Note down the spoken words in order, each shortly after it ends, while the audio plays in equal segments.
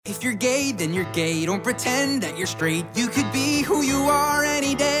If you're gay, then you're gay. Don't pretend that you're straight. You could be who you are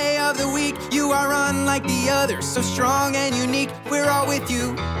any day of the week. You are unlike the others, so strong and unique. We're all with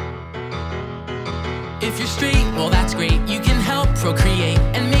you. If you're straight, well that's great. You can help procreate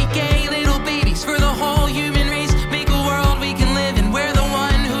and make gay little babies for the whole human race. Make a world we can live in where the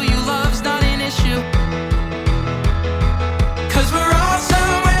one who you love's not an issue. 'Cause we're all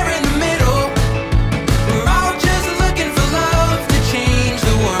somewhere in the middle. We're all just looking for love to change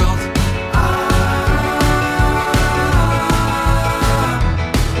the world.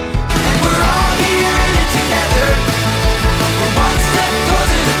 And we're all here in it together. We're one step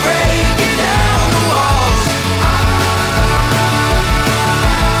closer to breaking down the walls.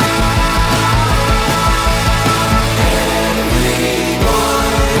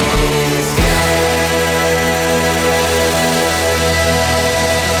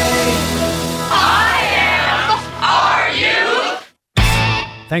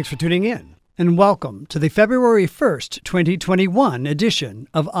 Thanks for tuning in, and welcome to the February 1st, 2021 edition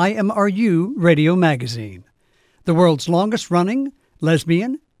of IMRU Radio Magazine, the world's longest-running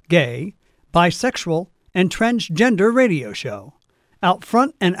lesbian, gay, bisexual, and transgender radio show, out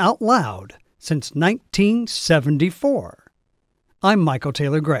front and out loud since 1974. I'm Michael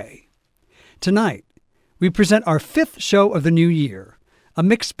Taylor Gray. Tonight, we present our fifth show of the new year, a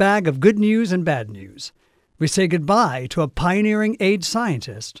mixed bag of good news and bad news. We say goodbye to a pioneering AIDS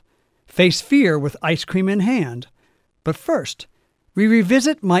scientist, face fear with ice cream in hand. But first, we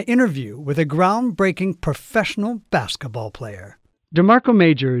revisit my interview with a groundbreaking professional basketball player. DeMarco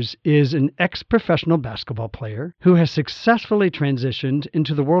Majors is an ex-professional basketball player who has successfully transitioned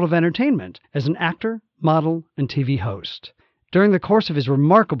into the world of entertainment as an actor, model, and TV host. During the course of his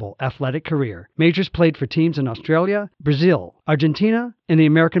remarkable athletic career, Majors played for teams in Australia, Brazil, Argentina, and the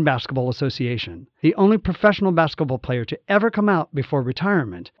American Basketball Association. The only professional basketball player to ever come out before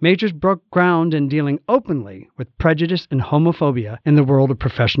retirement, Majors broke ground in dealing openly with prejudice and homophobia in the world of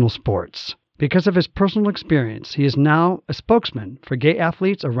professional sports. Because of his personal experience, he is now a spokesman for gay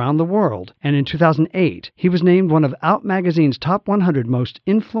athletes around the world, and in 2008, he was named one of Out Magazine's top 100 most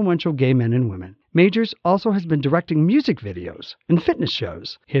influential gay men and women. Majors also has been directing music videos and fitness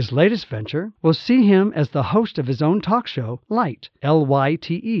shows. His latest venture will see him as the host of his own talk show, Lyte,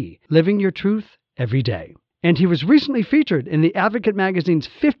 L-Y-T-E, Living Your Truth Every Day. And he was recently featured in the Advocate Magazine's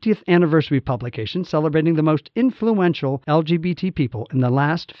 50th anniversary publication celebrating the most influential LGBT people in the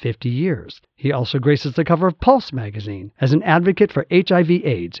last 50 years. He also graces the cover of Pulse magazine as an advocate for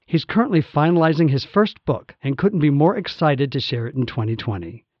HIV/AIDS. He's currently finalizing his first book and couldn't be more excited to share it in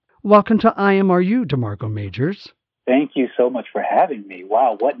 2020. Welcome to IMRU, DeMarco Majors. Thank you so much for having me.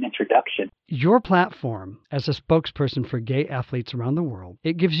 Wow, what an introduction. Your platform as a spokesperson for gay athletes around the world,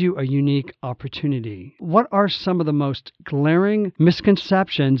 it gives you a unique opportunity. What are some of the most glaring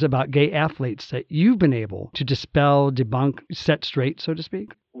misconceptions about gay athletes that you've been able to dispel, debunk, set straight, so to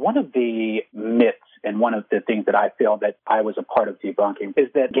speak? One of the myths and one of the things that I feel that I was a part of debunking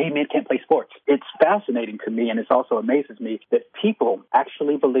is that gay men can't play sports. It's fascinating to me, and it also amazes me that people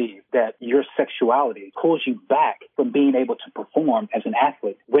actually believe that your sexuality pulls you back from being able to perform as an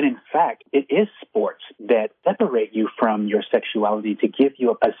athlete, when in fact it is sports that separate you from your sexuality to give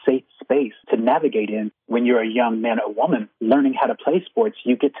you a safe space to navigate in. When you're a young man or woman learning how to play sports,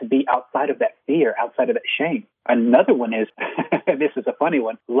 you get to be outside of that fear, outside of that shame. Another one is, this is a funny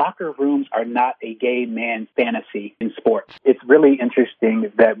one, locker rooms are not a gay man's fantasy in sports. It's really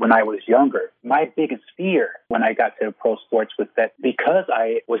interesting that when I was younger, my biggest fear when I got to pro sports was that because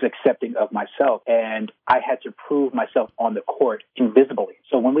I was accepting of myself and I had to prove myself on the court invisibly.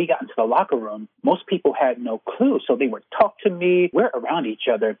 So when we got into the locker room, most people had no clue. So they would talk to me. We're around each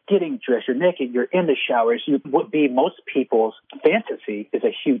other, getting dressed. You're naked. You're in the showers. You would be most people's fantasy is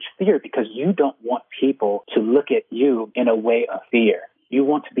a huge fear because you don't want people to look at you in a way of fear. You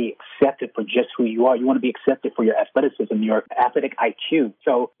want to be accepted for just who you are. You want to be accepted for your athleticism, your athletic IQ.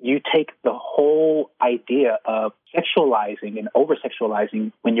 So you take the whole idea of sexualizing and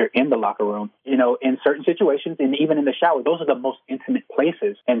over-sexualizing when you're in the locker room, you know, in certain situations and even in the shower. Those are the most intimate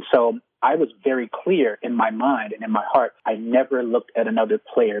places. And so I was very clear in my mind and in my heart. I never looked at another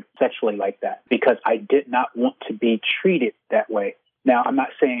player sexually like that because I did not want to be treated that way. Now, I'm not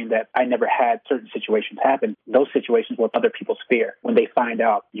saying that I never had certain situations happen. Those situations were other people's fear when they find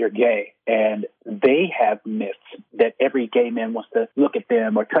out you're gay and they have myths that every gay man wants to look at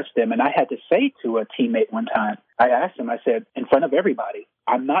them or touch them. And I had to say to a teammate one time, I asked him, I said, in front of everybody,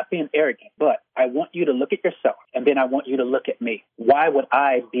 I'm not being arrogant, but I want you to look at yourself, and then I want you to look at me. Why would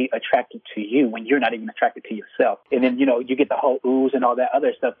I be attracted to you when you're not even attracted to yourself? And then, you get the whole oohs and all that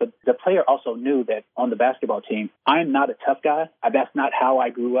other stuff. But the player also knew that on the basketball team, I'm not a tough guy. That's not how I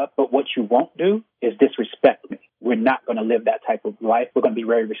grew up. But what you won't do is disrespect me. We're not going to live that type of life. We're going to be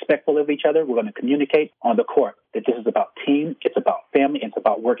very respectful of each other. We're going to communicate on the court that this is about team. It's about family. It's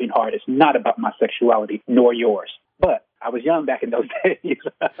about working hard. It's not about my sexuality nor yours. But I was young back in those days.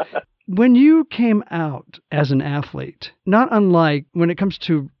 When you came out as an athlete, not unlike when it comes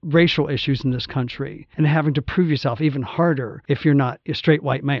to racial issues in this country and having to prove yourself even harder if you're not a straight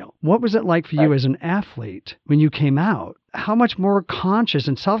white male, what was it like for you as an athlete when you came out? How much more conscious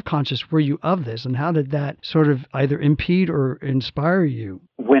and self-conscious were you of this, and how did that sort of either impede or inspire you?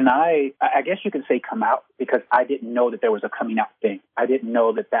 When I guess you can say come out, because I didn't know that there was a coming out thing. I didn't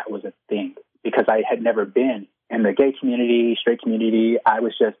know that was a thing because I had never been in the gay community, straight community. I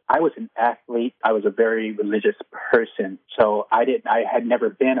was an athlete. I was a very religious person. So I had never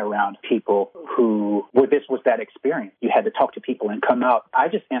been around people where this was that experience. You had to talk to people and come out. I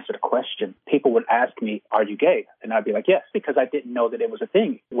just answered a question. People would ask me, are you gay? And I'd be like, yes, because I didn't know that it was a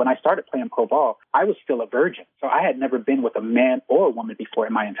thing. When I started playing pro ball, I was still a virgin. So I had never been with a man or a woman before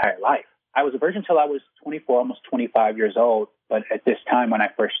in my entire life. I was a virgin until I was 24, almost 25 years old. But at this time, when I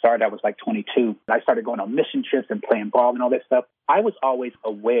first started, I was like 22. I started going on mission trips and playing ball and all that stuff. I was always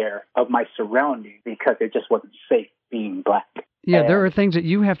aware of my surroundings because it just wasn't safe being black. Yeah, there are things that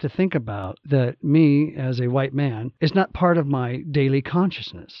you have to think about that me, as a white man, is not part of my daily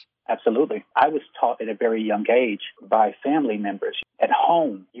consciousness. Absolutely. I was taught at a very young age by family members. At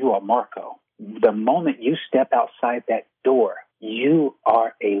home, you are Marco. The moment you step outside that door, you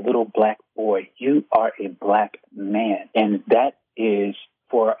are a little black boy. You are a black man. And that is,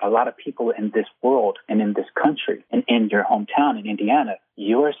 for a lot of people in this world and in this country and in your hometown in Indiana,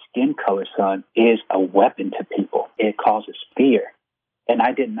 your skin color, son, is a weapon to people. It causes fear. And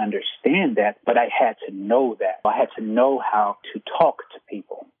I didn't understand that, but I had to know that. I had to know how to talk to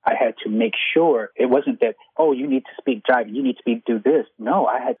people. I had to make sure it wasn't that, oh, you need to speak jive, you need to do this. No,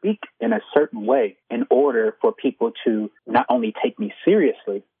 I had to speak in a certain way in order for people to not only take me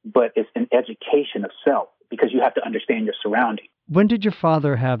seriously, but it's an education of self, because you have to understand your surroundings. When did your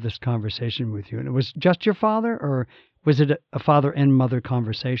father have this conversation with you? And it was just your father, or was it a father and mother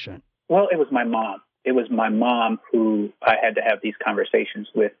conversation? Well, it was my mom. It was my mom who I had to have these conversations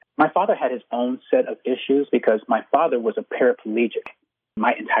with. My father had his own set of issues because my father was a paraplegic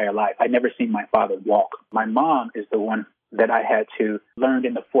my entire life. I'd never seen my father walk. My mom is the one that I had to learn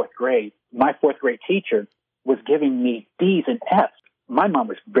in the fourth grade. My fourth grade teacher was giving me D's and F's. My mom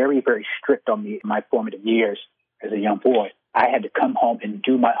was very, very strict on me in my formative years as a young boy. I had to come home and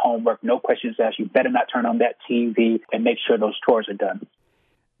do my homework, no questions asked. You better not turn on that TV, and make sure those chores are done.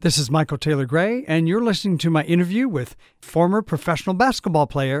 This is Michael Taylor Gray, and you're listening to my interview with former professional basketball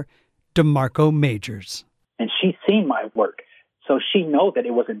player DeMarco Majors. And she's seen my work, so she knows that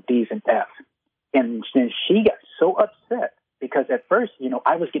it wasn't D's and F's. And then she got so upset because at first,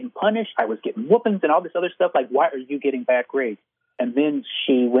 I was getting punished, I was getting whoopings and all this other stuff, like, why are you getting bad grades? And then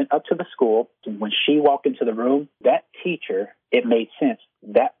she went up to the school, and when she walked into the room, that teacher, it made sense.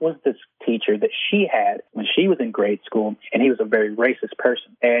 That was the teacher that she had when she was in grade school, and he was a very racist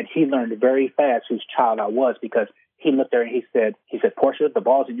person. And he learned very fast whose child I was, because he looked there and he said, Portia, the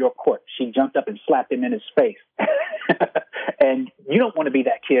ball's in your court. She jumped up and slapped him in his face. And you don't want to be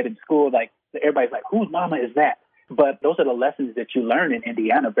that kid in school. Like, everybody's like, whose mama is that? But those are the lessons that you learn in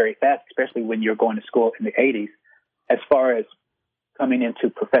Indiana very fast, especially when you're going to school in the 80s. As far as coming into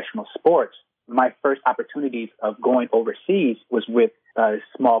professional sports, my first opportunities of going overseas was with a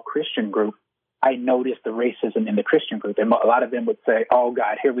small Christian group. I noticed the racism in the Christian group, and a lot of them would say, oh,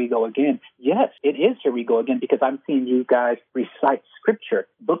 God, here we go again. Yes, it is here we go again, because I'm seeing you guys recite scripture,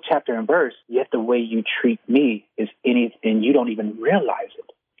 book, chapter, and verse, yet the way you treat me is anything, you don't even realize it.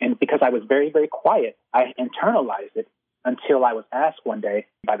 And because I was very, very quiet, I internalized it until I was asked one day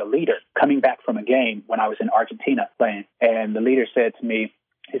by the leader coming back from a game when I was in Argentina playing. And the leader said to me,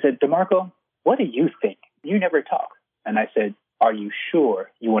 he said, DeMarco, what do you think? You never talk. And I said, are you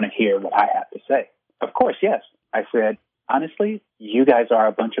sure you want to hear what I have to say? Of course, yes. I said, honestly, you guys are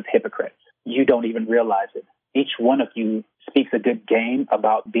a bunch of hypocrites. You don't even realize it. Each one of you speaks a good game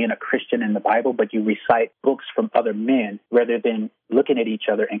about being a Christian in the Bible, but you recite books from other men rather than looking at each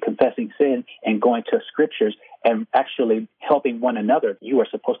other and confessing sin and going to scriptures and actually helping one another. You are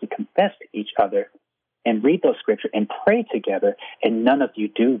supposed to confess to each other and read those scriptures and pray together, and none of you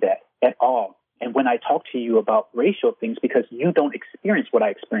do that at all. And when I talk to you about racial things, because you don't experience what I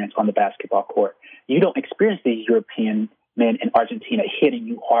experience on the basketball court, you don't experience these European men in Argentina hitting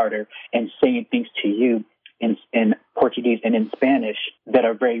you harder and saying things to you in Portuguese and in Spanish that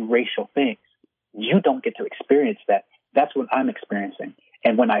are very racial things. You don't get to experience that. That's what I'm experiencing.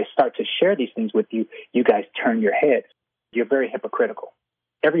 And when I start to share these things with you, you guys turn your heads. You're very hypocritical.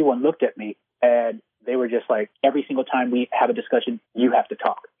 Everyone looked at me and they were just like, every single time we have a discussion, you have to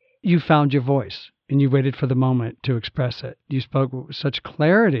talk. You found your voice and you waited for the moment to express it. You spoke with such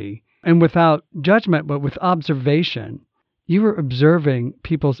clarity and without judgment, but with observation. You were observing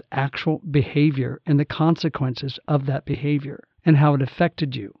people's actual behavior and the consequences of that behavior and how it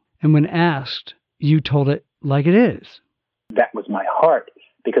affected you. And when asked, you told it like it is. That was my heart,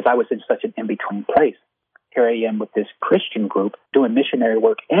 because I was in such an in-between place. Here I am with this Christian group doing missionary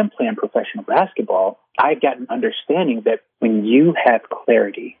work and playing professional basketball. I got an understanding that when you have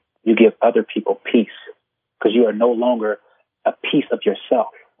clarity, you give other people peace, because you are no longer a piece of yourself.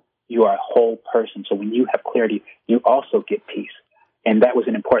 You are a whole person. So when you have clarity, you also get peace. And that was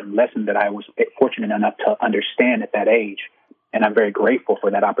an important lesson that I was fortunate enough to understand at that age. And I'm very grateful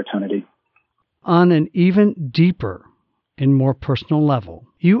for that opportunity. On an even deeper and more personal level,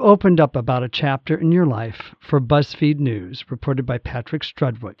 you opened up about a chapter in your life for BuzzFeed News, reported by Patrick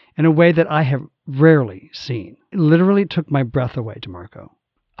Strudwick, in a way that I have rarely seen. It literally took my breath away, DeMarco.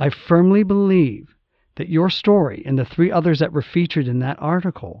 I firmly believe that your story and the 3 others that were featured in that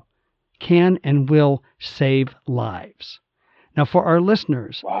article can and will save lives. Now, for our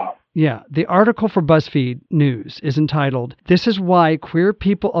listeners, wow. The article for BuzzFeed News is entitled, "This is Why Queer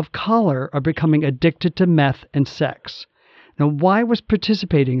People of Color Are Becoming Addicted to Meth and Sex." Now, why was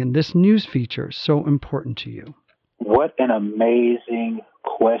participating in this news feature so important to you? What an amazing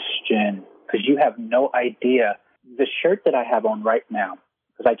question, because you have no idea. The shirt that I have on right now,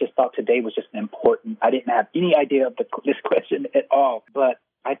 because I just thought today was just important. I didn't have any idea of this question at all, but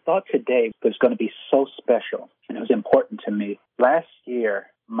I thought today was going to be so special, and it was important to me. Last year,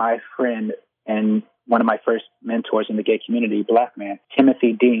 my friend and one of my first mentors in the gay community, black man,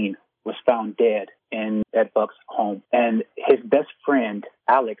 Timothy Dean, was found dead in Ed Buck's home. And his best friend,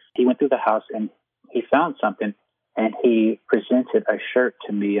 Alex, he went through the house and he found something, and he presented a shirt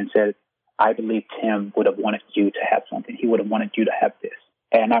to me and said, "I believe Tim would have wanted you to have something. He would have wanted you to have this."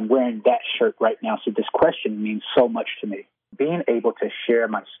 And I'm wearing that shirt right now. So this question means so much to me. Being able to share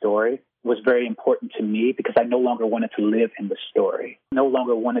my story was very important to me, because I no longer wanted to live in the story, no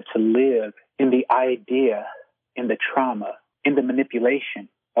longer wanted to live in the idea, in the trauma, in the manipulation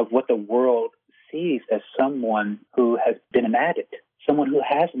of what the world sees as someone who has been an addict, someone who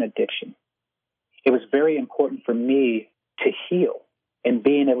has an addiction. It was very important for me to heal, and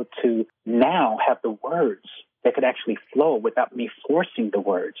being able to now have the words that could actually flow without me forcing the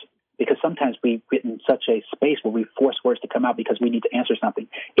words. Because sometimes we get in such a space where we force words to come out because we need to answer something.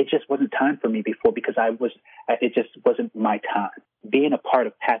 It just wasn't time for me before, because it just wasn't my time. Being a part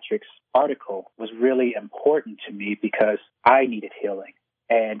of Patrick's article was really important to me, because I needed healing.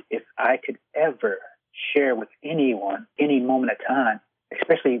 And if I could ever share with anyone, any moment of time,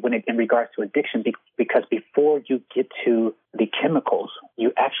 especially in regards to addiction, because before you get to the chemicals,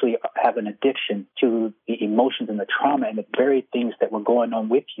 you actually have an addiction to the emotions and the trauma and the very things that were going on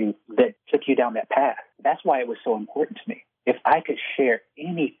with you that took you down that path. That's why it was so important to me. If I could share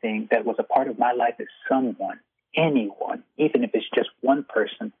anything that was a part of my life as someone, anyone, even if it's just one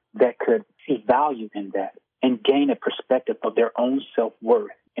person that could see value in that and gain a perspective of their own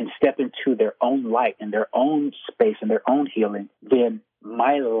self-worth and step into their own light and their own space and their own healing, then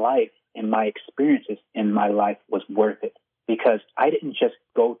my life and my experiences in my life was worth it, because I didn't just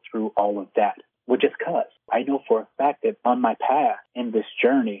go through all of that just because. I know for a fact that on my path in this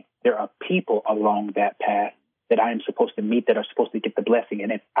journey, there are people along that path that I am supposed to meet, that are supposed to get the blessing.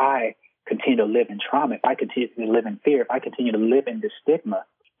 And if I continue to live in trauma, if I continue to live in fear, if I continue to live in this stigma,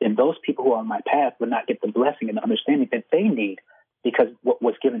 then those people who are on my path will not get the blessing and the understanding that they need, because what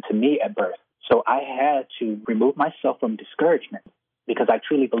was given to me at birth. So I had to remove myself from discouragement, because I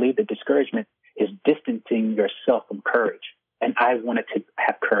truly believe that discouragement is distancing yourself from courage. And I wanted to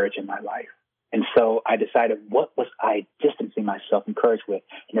have courage in my life. And so I decided, what was I distancing myself from courage with?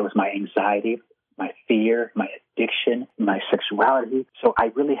 And it was my anxiety, my fear, my addiction, my sexuality. So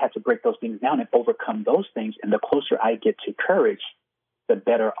I really had to break those things down and overcome those things. And the closer I get to courage, the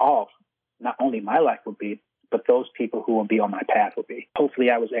better off not only my life will be, but those people who will be on my path will be. Hopefully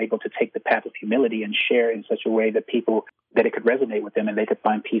I was able to take the path of humility and share in such a way that that it could resonate with them and they could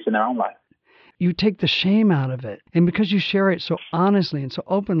find peace in their own life. You take the shame out of it. And because you share it so honestly and so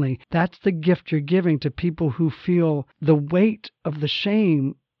openly, that's the gift you're giving to people who feel the weight of the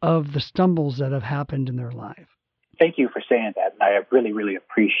shame of the stumbles that have happened in their life. Thank you for saying that, and I really, really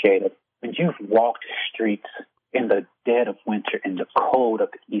appreciate it. When you've walked streets in the dead of winter in the cold of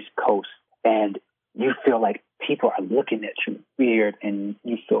the East Coast, and you feel like people are looking at you weird and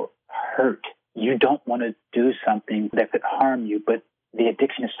you feel hurt, you don't want to do something that could harm you, but the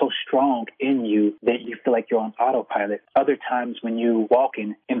addiction is so strong in you that you feel like you're on autopilot. Other times when you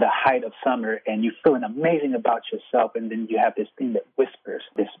walking in the height of summer and you're feeling amazing about yourself, and then you have this thing that whispers,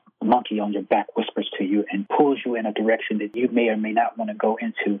 this monkey on your back whispers to you and pulls you in a direction that you may or may not want to go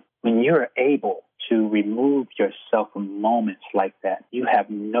into. When you're able to remove yourself from moments like that, you have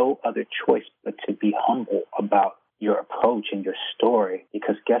no other choice but to be humble about your approach and your story.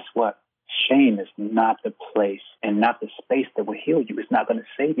 Because guess what? Shame is not the place and not the space that will heal you. It's not going to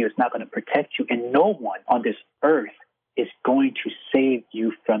save you. It's not going to protect you. And no one on this earth is going to save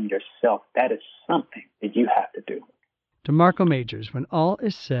you from yourself. That is something that you have to do. DeMarco Majors, when all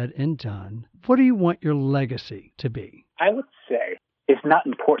is said and done, what do you want your legacy to be? I would say it's not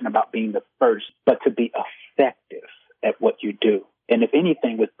important about being the first, but to be effective at what you do. And if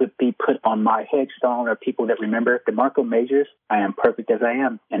anything would be put on my headstone or people that remember DeMarco Majors, I am perfect as I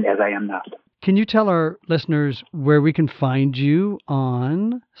am and as I am not. Can you tell our listeners where we can find you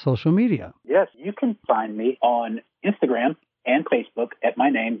on social media? Yes, you can find me on Instagram and Facebook at my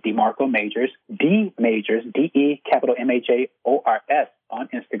name, DeMarco Majors, D Majors, D-E capital M-A-J-O-R-S on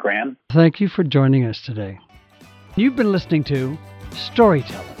Instagram. Thank you for joining us today. You've been listening to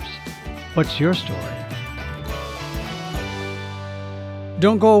Storytellers. What's your story?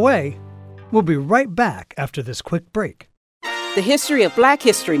 Don't go away. We'll be right back after this quick break. The history of Black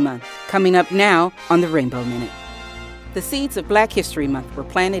History Month, coming up now on the Rainbow Minute. The seeds of Black History Month were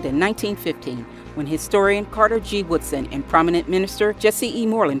planted in 1915 when historian Carter G. Woodson and prominent minister Jesse E.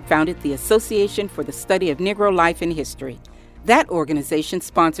 Moreland founded the Association for the Study of Negro Life and History. That organization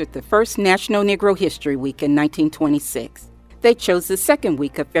sponsored the first National Negro History Week in 1926. They chose the second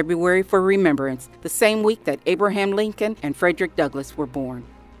week of February for remembrance, the same week that Abraham Lincoln and Frederick Douglass were born.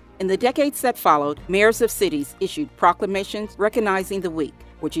 In the decades that followed, mayors of cities issued proclamations recognizing the week,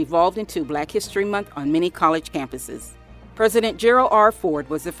 which evolved into Black History Month on many college campuses. President Gerald R. Ford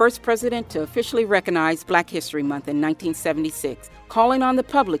was the first president to officially recognize Black History Month in 1976, calling on the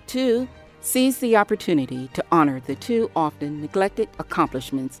public to seize the opportunity to honor the too often neglected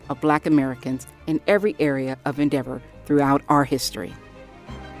accomplishments of Black Americans in every area of endeavor throughout our history.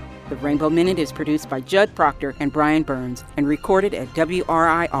 The Rainbow Minute is produced by Judd Proctor and Brian Burns and recorded at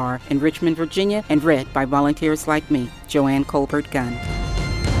WRIR in Richmond, Virginia, and read by volunteers like me, Joanne Colbert-Gunn.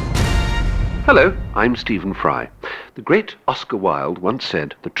 Hello, I'm Stephen Fry. The great Oscar Wilde once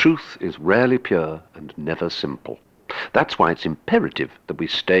said, "The truth is rarely pure and never simple." That's why it's imperative that we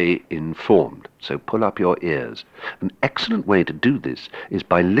stay informed, so pull up your ears. An excellent way to do this is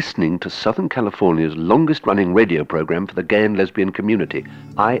by listening to Southern California's longest-running radio program for the gay and lesbian community,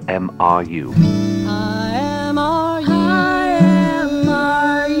 IMRU.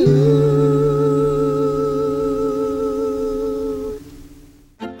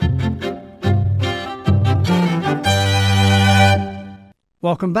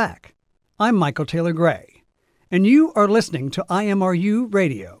 Welcome back. I'm Michael Taylor Gray, and you are listening to IMRU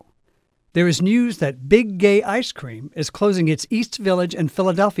Radio. There is news that Big Gay Ice Cream is closing its East Village and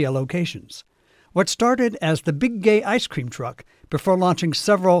Philadelphia locations. What started as the Big Gay Ice Cream truck before launching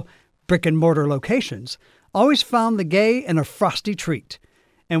several brick-and-mortar locations always found the gay in a frosty treat.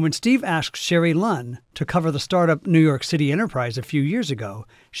 And when Steve asked Sherry Lunn to cover the startup New York City enterprise a few years ago,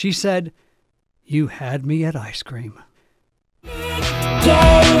 she said, "You had me at ice cream."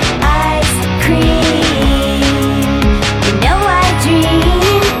 Gay ice cream. You know I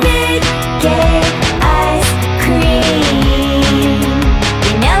dream big gay ice cream.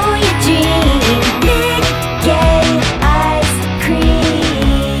 You know you dream big gay ice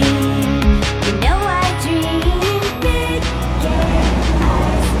cream. You know I dream big gay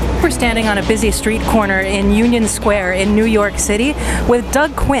ice cream. We're standing on a busy street corner in Union Square in New York City with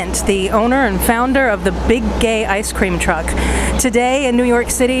Doug Quint, the owner and founder of the Big Gay Ice Cream Truck. Today in New York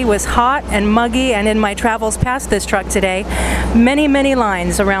City was hot and muggy, and in my travels past this truck today, many, many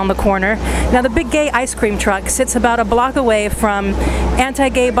lines around the corner. Now, the Big Gay Ice Cream Truck sits about a block away from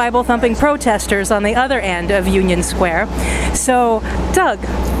anti-gay Bible-thumping protesters on the other end of Union Square. So, Doug,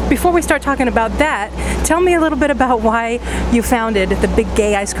 before we start talking about that, tell me a little bit about why you founded the Big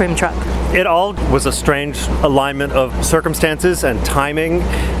Gay Ice Cream Truck. It all was a strange alignment of circumstances and timing.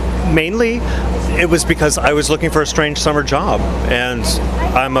 Mainly, it was because I was looking for a strange summer job, and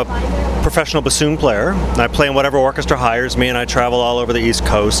I'm a professional bassoon player. I play in whatever orchestra hires me, and I travel all over the East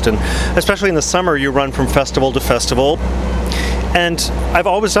Coast, and especially in the summer, you run from festival to festival. And I've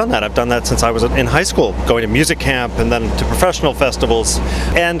always done that. I've done that since I was in high school, going to music camp and then to professional festivals.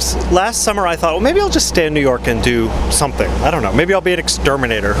 And last summer I thought, well, maybe I'll just stay in New York and do something. I don't know. Maybe I'll be an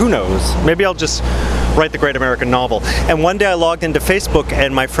exterminator. Who knows? Maybe I'll just write the great American novel. And one day I logged into Facebook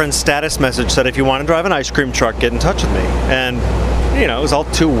and my friend's status message said, if you want to drive an ice cream truck, get in touch with me. And, you know, it was all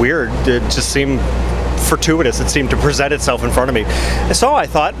too weird. It just seemed fortuitous. It seemed to present itself in front of me. And so I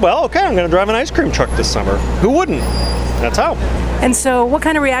thought, well, okay, I'm going to drive an ice cream truck this summer. Who wouldn't? That's how. And so what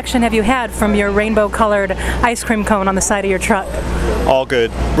kind of reaction have you had from your rainbow-colored ice cream cone on the side of your truck? All good.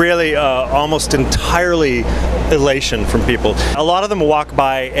 Really, almost entirely elation from people. A lot of them walk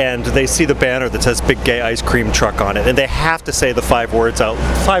by and they see the banner that says Big Gay Ice Cream Truck on it, and they have to say the 5 words out.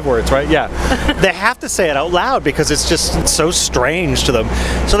 5 words, right? Yeah. They have to say it out loud because it's just so strange to them.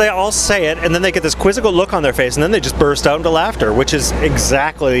 So they all say it, and then they get this quizzical look on their face, and then they just burst out into laughter, which is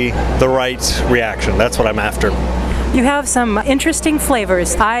exactly the right reaction. That's what I'm after. You have some interesting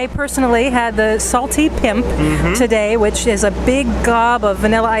flavors. I personally had the Salty Pimp today, which is a big gob of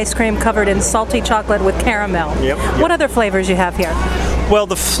vanilla ice cream covered in salty chocolate with caramel. Yep. What other flavors you have here? Well,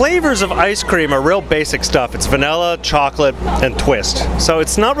 the flavors of ice cream are real basic stuff. It's vanilla, chocolate, and twist. So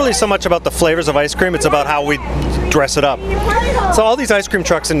it's not really so much about the flavors of ice cream, it's about how we dress it up. So all these ice cream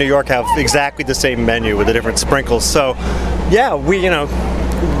trucks in New York have exactly the same menu with the different sprinkles. So yeah,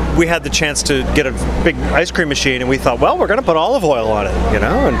 we had the chance to get a big ice cream machine, and we thought, well, we're going to put olive oil on it,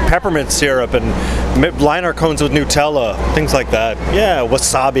 and peppermint syrup, and line our cones with Nutella, things like that. Yeah,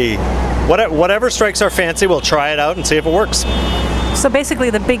 wasabi. Whatever strikes our fancy, we'll try it out and see if it works. So basically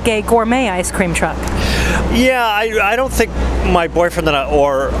the Big Gay Gourmet ice cream truck. Yeah, I don't think my boyfriend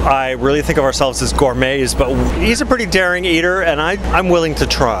or I really think of ourselves as gourmets, but he's a pretty daring eater, and I'm willing to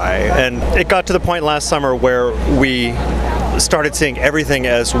try. And it got to the point last summer where we started seeing everything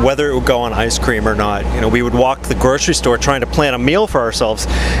as whether it would go on ice cream or not. We would walk to the grocery store trying to plan a meal for ourselves,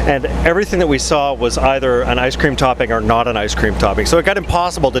 and everything that we saw was either an ice cream topping or not an ice cream topping. So it got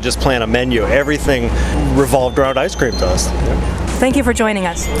impossible to just plan a menu. Everything revolved around ice cream to us. Thank you for joining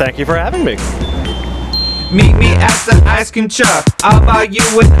us. Thank you for having me. Meet me at the ice cream truck. I'll buy you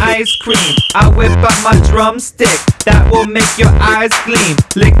an ice cream. I whip out my drumstick that will make your eyes gleam.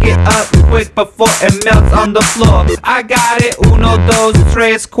 Lick it up quick before it melts on the floor. I got it, 1, 2,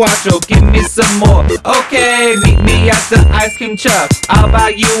 3, 4. Give me some more. Okay, meet me at the ice cream truck. I'll buy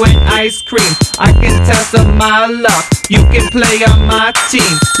you an ice cream. I can test of my luck. You can play on my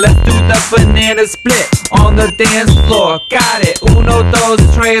team. Let's do the banana split on the dance floor. Got it, 1, 2,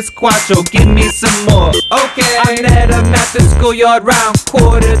 3, 4. Give me some more. Okay, I met him at the schoolyard round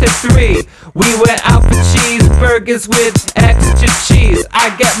 2:45. We went out for cheeseburgers with extra cheese. I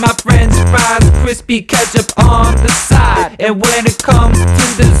get my french fries, crispy ketchup on the side. And when it comes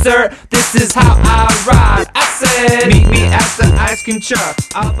to dessert, this is how I ride. I said, meet me at the ice cream truck.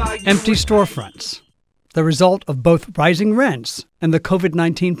 I'll buy you Empty storefronts, the result of both rising rents and the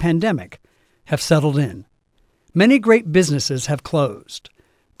COVID-19 pandemic, have settled in. Many great businesses have closed.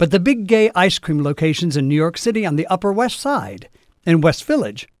 But the Big Gay ice cream locations in New York City on the Upper West Side and West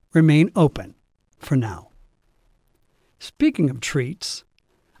Village remain open for now. Speaking of treats,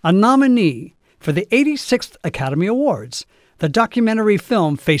 a nominee for the 86th Academy Awards, the documentary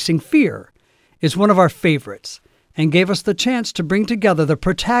film Facing Fear, is one of our favorites and gave us the chance to bring together the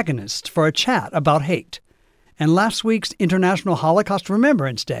protagonists for a chat about hate. And last week's International Holocaust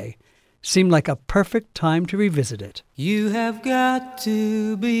Remembrance Day seemed like a perfect time to revisit it. You have got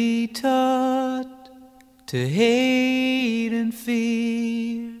to be taught to hate and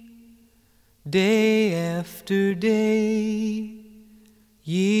fear day after day,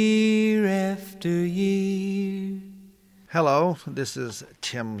 year after year. Hello, this is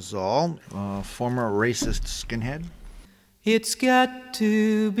Tim Zoll, former racist skinhead. It's got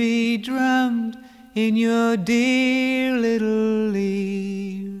to be drummed in your dear little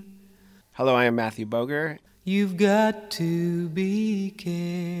ear. Hello, I am Matthew Boger. You've got to be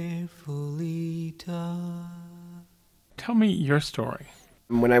carefully taught. Tell me your story.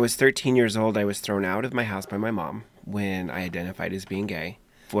 When I was 13 years old, I was thrown out of my house by my mom when I identified as being gay.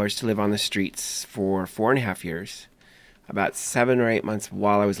 Forced to live on the streets for 4.5 years. About 7 or 8 months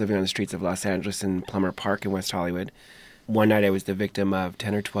while I was living on the streets of Los Angeles and Plummer Park in West Hollywood. One night I was the victim of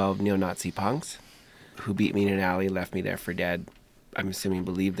 10 or 12 neo-Nazi punks who beat me in an alley, left me there for dead. I'm assuming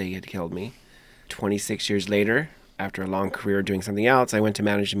believed they had killed me. 26 years later, after a long career doing something else, I went to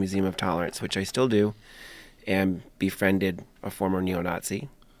manage the Museum of Tolerance, which I still do, and befriended a former neo-Nazi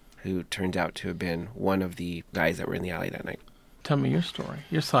who turned out to have been one of the guys that were in the alley that night. Tell me your story,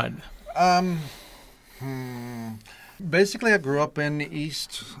 your side. Basically, I grew up in the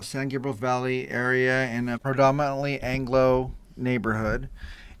East San Gabriel Valley area in a predominantly Anglo neighborhood.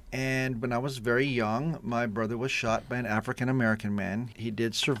 And when I was very young, my brother was shot by an African-American man. He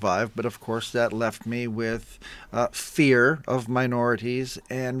did survive, but of course that left me with fear of minorities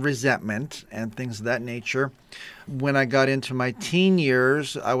and resentment and things of that nature. When I got into my teen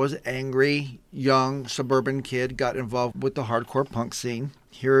years, I was angry, young, suburban kid, got involved with the hardcore punk scene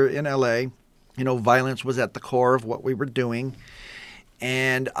here in LA. Violence was at the core of what we were doing.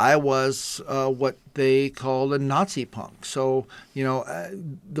 And I was what they called a Nazi punk. So,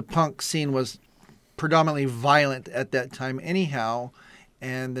 the punk scene was predominantly violent at that time anyhow,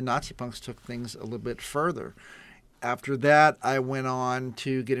 and the Nazi punks took things a little bit further. After that, I went on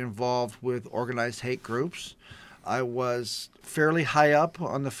to get involved with organized hate groups. I was fairly high up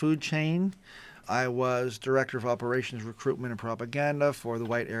on the food chain. I was Director of Operations, Recruitment, and Propaganda for the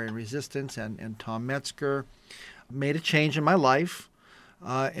White Aryan Resistance and Tom Metzger. Made a change in my life.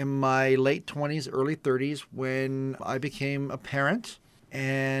 In my late 20s, early 30s, when I became a parent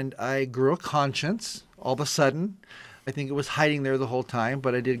and I grew a conscience all of a sudden. I think it was hiding there the whole time,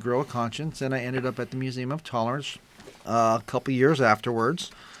 but I did grow a conscience, and I ended up at the Museum of Tolerance a couple years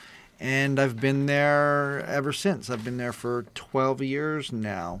afterwards. And I've been there ever since. I've been there for 12 years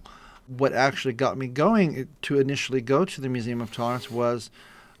now. What actually got me going to initially go to the Museum of Tolerance was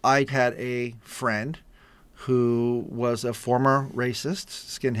I had a friend who was a former racist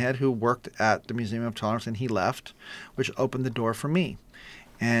skinhead who worked at the Museum of Tolerance, and he left, which opened the door for me.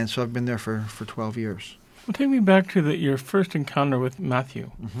 And so I've been there for 12 years. Well, take me back to your first encounter with Matthew.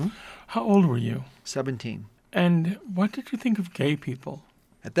 Mm-hmm. How old were you? 17. And what did you think of gay people?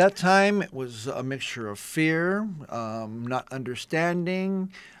 At that time, it was a mixture of fear, not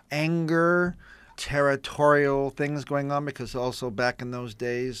understanding, anger, territorial things going on, because also back in those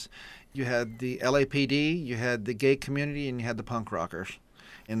days, you had the LAPD, you had the gay community, and you had the punk rockers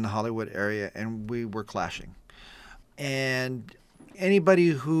in the Hollywood area, and we were clashing. And anybody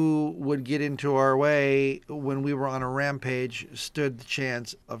who would get into our way when we were on a rampage stood the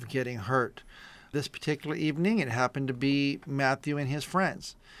chance of getting hurt. This particular evening, it happened to be Matthew and his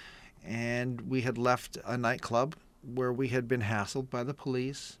friends. And we had left a nightclub where we had been hassled by the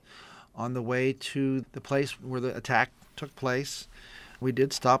police. On the way to the place where the attack took place, we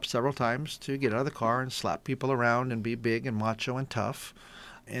did stop several times to get out of the car and slap people around and be big and macho and tough.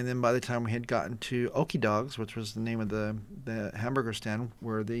 And then by the time we had gotten to Okie Dogs, which was the name of the hamburger stand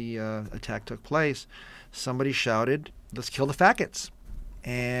where the attack took place, somebody shouted, "Let's kill the faggots."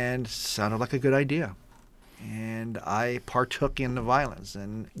 And sounded like a good idea. And I partook in the violence,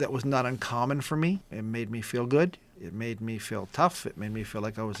 and that was not uncommon for me. It made me feel good. It made me feel tough. It made me feel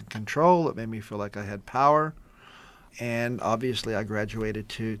like I was in control. It made me feel like I had power. And obviously I graduated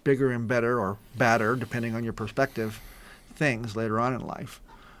to bigger and better, or badder, depending on your perspective, things later on in life.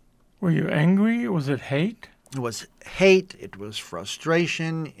 Were you angry? Was it hate? It was hate. It was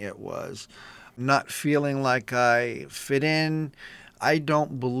frustration. It was not feeling like I fit in. I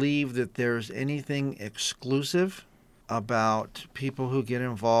don't believe that there's anything exclusive about people who get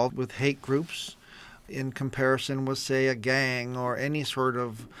involved with hate groups in comparison with, say, a gang or any sort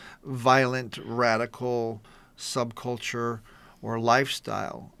of violent, radical subculture or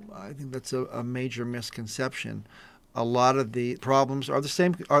lifestyle. I think that's a major misconception. A lot of the problems are the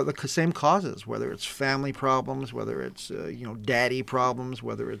same causes, whether it's family problems, whether it's daddy problems,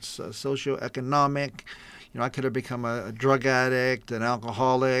 whether it's socioeconomic. I could have become a drug addict, an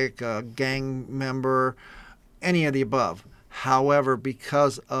alcoholic, a gang member, any of the above. However,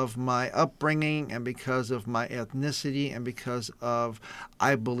 because of my upbringing and because of my ethnicity and because of,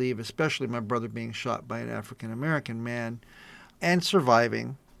 I believe, especially my brother being shot by an African-American man and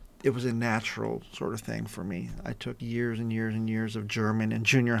surviving, it was a natural sort of thing for me. I took years and years and years of German in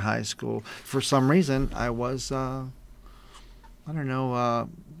junior high school. For some reason, I was,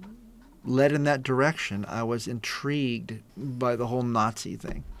 led in that direction. I was intrigued by the whole Nazi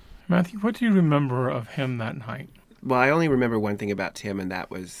thing. Matthew, what do you remember of him that night? Well, I only remember one thing about Tim, and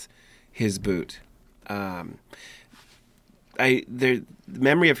that was his boot. The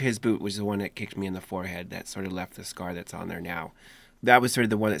memory of his boot was the one that kicked me in the forehead that sort of left the scar that's on there now. That was sort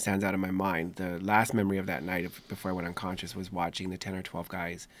of the one that stands out in my mind. The last memory of that night before I went unconscious was watching the 10 or 12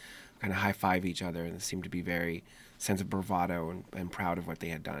 guys kind of high-five each other, and it seemed to be very sense of bravado and proud of what they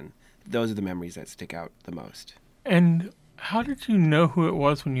had done. Those are the memories that stick out the most. And how did you know who it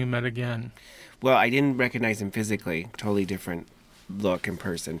was when you met again? Well, I didn't recognize him physically. Totally different look in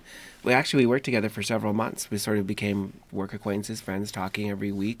person. We worked together for several months. We sort of became work acquaintances, friends, talking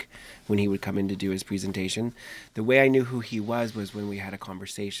every week when he would come in to do his presentation. The way I knew who he was when we had a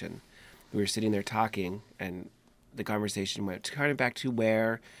conversation. We were sitting there talking, and the conversation went kind of back to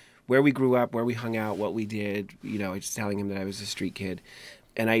where where we grew up, where we hung out, what we did, just telling him that I was a street kid.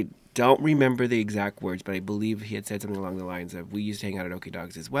 And I don't remember the exact words, but I believe he had said something along the lines of, we used to hang out at Okie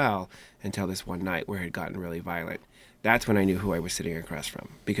Dogs as well until this one night where it had gotten really violent. That's when I knew who I was sitting across from,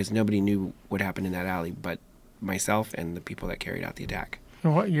 because nobody knew what happened in that alley but myself and the people that carried out the attack.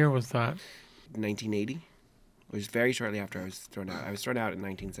 And what year was that? 1980. It was very shortly after I was thrown out. I was thrown out in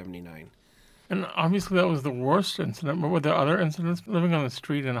 1979. And obviously that was the worst incident, but were there other incidents living on the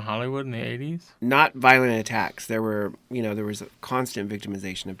street in Hollywood in the 80s? Not violent attacks. There were, there was a constant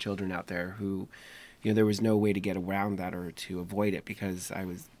victimization of children out there who, there was no way to get around that or to avoid it because I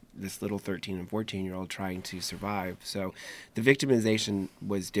was this little 13 and 14-year-old trying to survive. So the victimization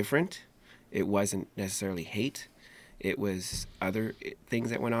was different. It wasn't necessarily hate. It was other things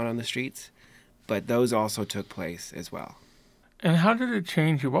that went on the streets, but those also took place as well. And how did it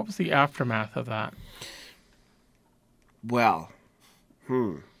change you? What was the aftermath of that? Well,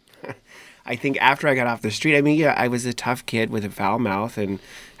 I think after I got off the street, I was a tough kid with a foul mouth and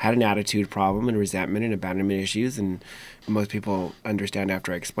had an attitude problem and resentment and abandonment issues. And most people understand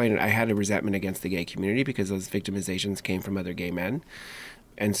after I explain it, I had a resentment against the gay community because those victimizations came from other gay men,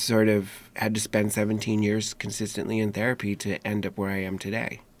 and sort of had to spend 17 years consistently in therapy to end up where I am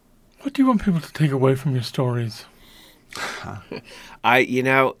today. What do you want people to take away from your stories?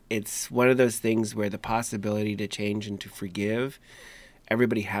 It's one of those things where the possibility to change and to forgive,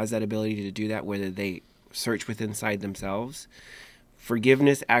 everybody has that ability to do that, whether they search within inside themselves.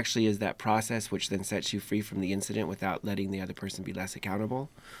 Forgiveness actually is that process which then sets you free from the incident without letting the other person be less accountable,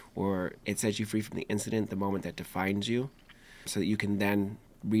 or it sets you free from the incident, the moment that defines you, so that you can then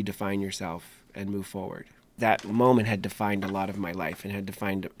redefine yourself and move forward. That moment had defined a lot of my life and had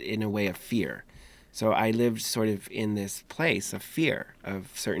defined, in a way, of fear. So I lived sort of in this place of fear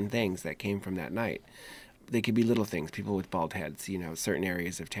of certain things that came from that night. They could be little things, people with bald heads, certain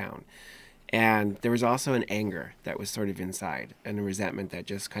areas of town. And there was also an anger that was sort of inside and a resentment that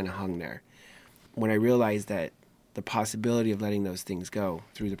just kind of hung there. When I realized that the possibility of letting those things go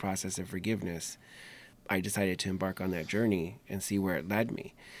through the process of forgiveness, I decided to embark on that journey and see where it led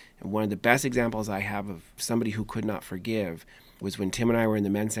me. And one of the best examples I have of somebody who could not forgive was when Tim and I were in the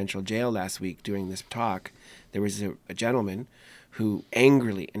Men's Central Jail last week doing this talk. There was a gentleman who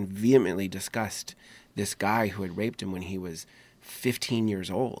angrily and vehemently discussed this guy who had raped him when he was 15 years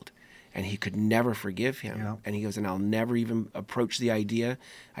old. And he could never forgive him. Yeah. And he goes, and I'll never even approach the idea.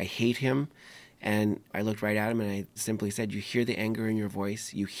 I hate him. And I looked right at him and I simply said, you hear the anger in your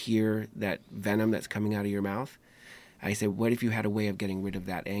voice? You hear that venom that's coming out of your mouth? I said, what if you had a way of getting rid of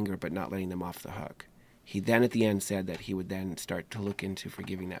that anger but not letting them off the hook? He then at the end said that he would then start to look into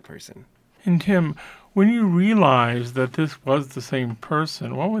forgiving that person. And Tim, when you realized that this was the same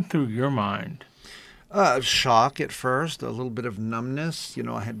person, what went through your mind? Shock at first, a little bit of numbness.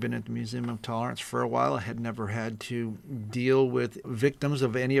 I had been at the Museum of Tolerance for a while. I had never had to deal with victims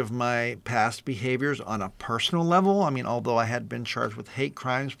of any of my past behaviors on a personal level. Although I had been charged with hate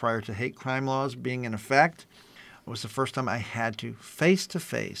crimes prior to hate crime laws being in effect, it was the first time I had to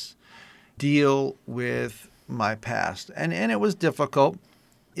face-to-face deal with my past. And it was difficult.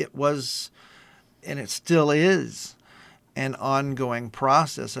 It was, and it still is, an ongoing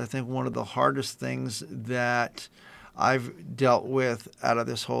process. I think one of the hardest things that I've dealt with out of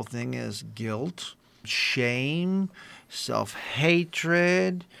this whole thing is guilt, shame,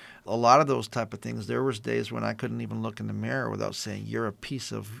 self-hatred, a lot of those type of things. There was days when I couldn't even look in the mirror without saying, you're a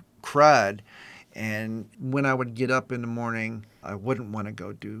piece of crud. And when I would get up in the morning, I wouldn't want to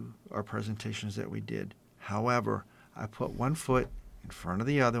go do our presentations that we did. However, I put one foot in front of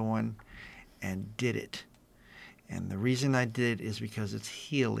the other one and did it. And the reason I did is because it's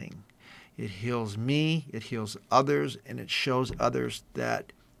healing. It heals me, it heals others, and it shows others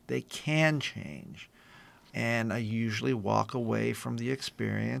that they can change. And I usually walk away from the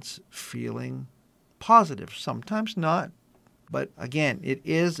experience feeling positive. Sometimes not. But again, it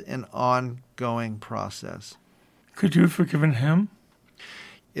is an ongoing process. Could you have forgiven him?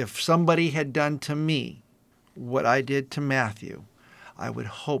 If somebody had done to me what I did to Matthew, I would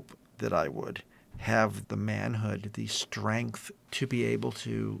hope that I would have the manhood, the strength to be able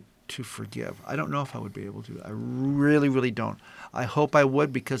to forgive. I don't know if I would be able to. I really, really don't. I hope I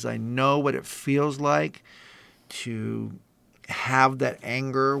would, because I know what it feels like to have that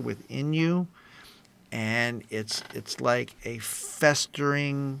anger within you. And it's like a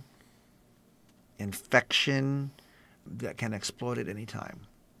festering infection that can explode at any time.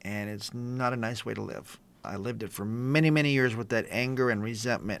 And it's not a nice way to live. I lived it for many, many years with that anger and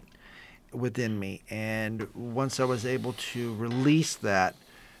resentment within me. And once I was able to release that,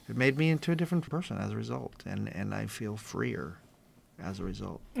 it made me into a different person as a result. And I feel freer as a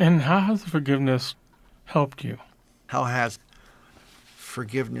result. And how has forgiveness helped you? How has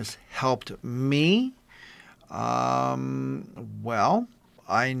forgiveness helped me? Well,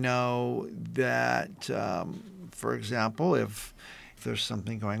 I know that, for example, if there's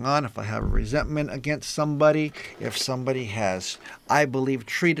something going on, if I have a resentment against somebody, if somebody has, I believe,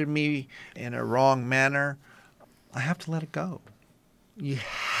 treated me in a wrong manner, I have to let it go. You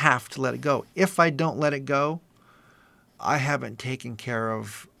have to let it go. If I don't let it go, I haven't taken care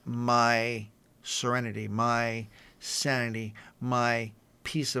of my serenity, my sanity, my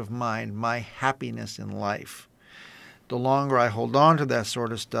peace of mind, my happiness in life. The longer I hold on to that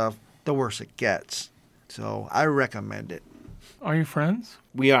sort of stuff, the worse it gets. So I recommend it. Are you friends?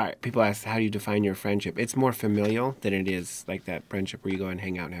 We are. People ask, how do you define your friendship? It's more familial than it is like that friendship where you go and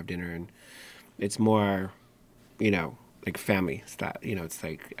hang out and have dinner. And it's more, like family style. It's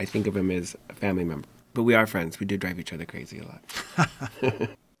like, I think of him as a family member. But we are friends. We do drive each other crazy a lot.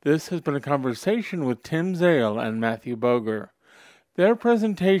 This has been a conversation with Tim Zale and Matthew Boger. Their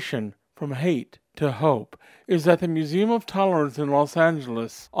presentation, From Hate to Hope, is at the Museum of Tolerance in Los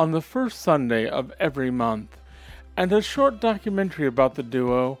Angeles on the first Sunday of every month. And a short documentary about the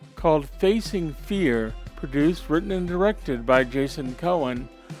duo called Facing Fear, produced, written, and directed by Jason Cohen,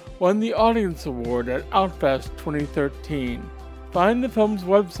 won the Audience Award at Outfest 2013. Find the film's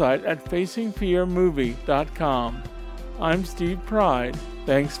website at facingfearmovie.com. I'm Steve Pride.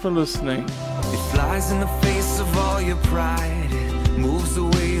 Thanks for listening. It flies in the face of all your pride. It moves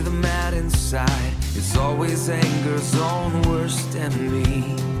away the mad inside. It's always anger's own worst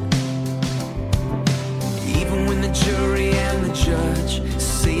enemy. Even when the jury and the judge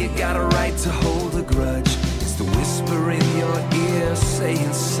say you got a right to hold a grudge, it's the whisper in your ear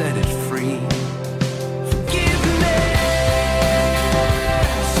saying set it free.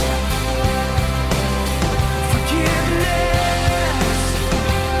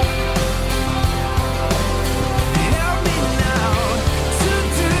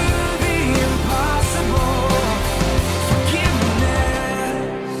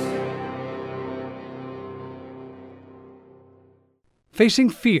 Facing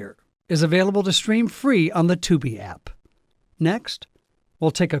Fear is available to stream free on the Tubi app. Next, we'll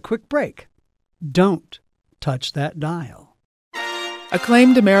take a quick break. Don't touch that dial.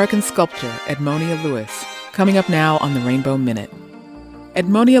 Acclaimed American sculptor Edmonia Lewis, coming up now on the Rainbow Minute.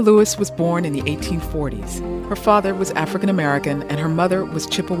 Edmonia Lewis was born in the 1840s. Her father was African American and her mother was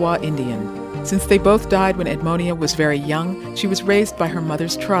Chippewa Indian. Since they both died when Edmonia was very young, she was raised by her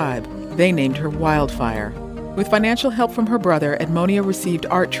mother's tribe. They named her Wildfire. With financial help from her brother, Edmonia received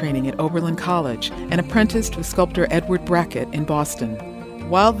art training at Oberlin College and apprenticed with sculptor Edward Brackett in Boston.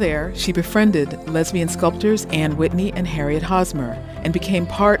 While there, she befriended lesbian sculptors Anne Whitney and Harriet Hosmer and became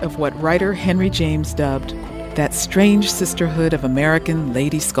part of what writer Henry James dubbed that strange sisterhood of American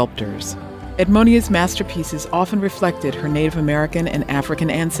lady sculptors. Edmonia's masterpieces often reflected her Native American and African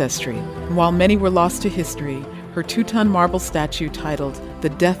ancestry, and while many were lost to history, her 2-ton marble statue titled The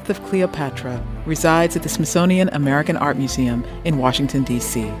Death of Cleopatra resides at the Smithsonian American Art Museum in Washington,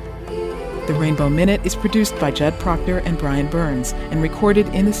 D.C. The Rainbow Minute is produced by Judd Proctor and Brian Burns and recorded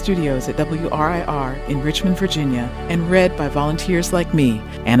in the studios at WRIR in Richmond, Virginia, and read by volunteers like me,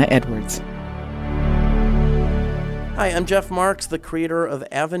 Anna Edwards. Hi, I'm Jeff Marks, the creator of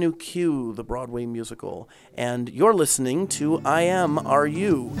Avenue Q, the Broadway musical, and you're listening to I Am Are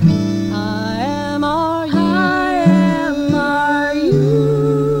You. I am are you. I am are you.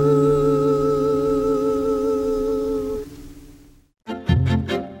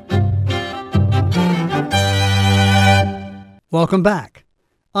 Welcome back.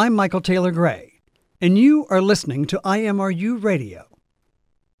 I'm Michael Taylor Gray, and you are listening to IMRU Radio.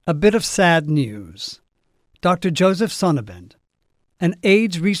 A bit of sad news. Dr. Joseph Sonnabend, an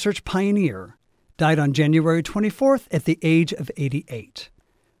AIDS research pioneer, died on January 24th at the age of 88.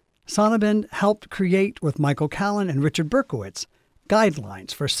 Sonnabend helped create, with Michael Callan and Richard Berkowitz,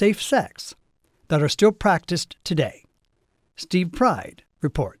 guidelines for safe sex that are still practiced today. Steve Pride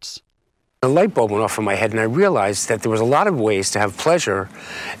reports. A light bulb went off in my head, and I realized that there was a lot of ways to have pleasure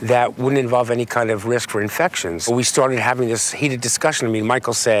that wouldn't involve any kind of risk for infections. We started having this heated discussion. I mean,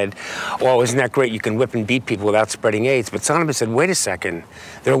 Michael said, "Oh, isn't that great? You can whip and beat people without spreading AIDS." But Sonnabend said, "Wait a second.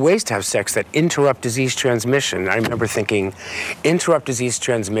 There are ways to have sex that interrupt disease transmission." I remember thinking, interrupt disease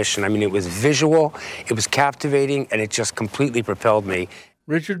transmission. I mean, it was visual, it was captivating, and it just completely propelled me.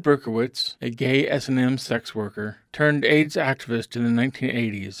 Richard Berkowitz, a gay S&M sex worker turned AIDS activist in the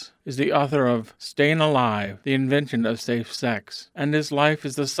 1980s, is the author of Stayin' Alive, The Invention of Safe Sex, and his life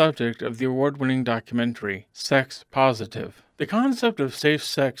is the subject of the award-winning documentary, Sex Positive. The concept of safe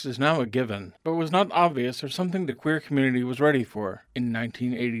sex is now a given, but was not obvious or something the queer community was ready for in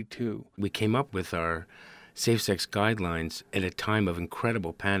 1982. We came up with our safe sex guidelines at a time of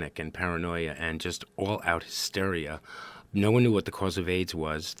incredible panic and paranoia and just all-out hysteria. No one knew what the cause of AIDS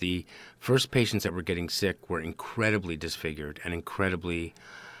was. The first patients that were getting sick were incredibly disfigured and incredibly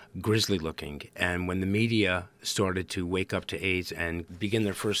grisly looking. And when the media started to wake up to AIDS and begin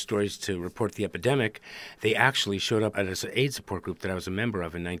their first stories to report the epidemic, they actually showed up at an AIDS support group that I was a member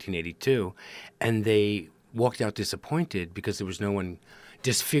of in 1982, and they walked out disappointed because there was no one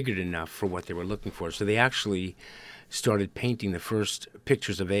disfigured enough for what they were looking for. So they actually started painting the first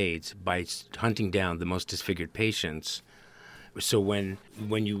pictures of AIDS by hunting down the most disfigured patients. So when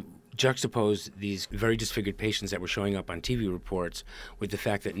you juxtapose these very disfigured patients that were showing up on TV reports with the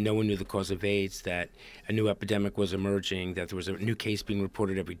fact that no one knew the cause of AIDS, that a new epidemic was emerging, that there was a new case being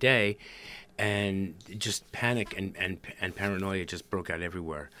reported every day, and just panic and paranoia just broke out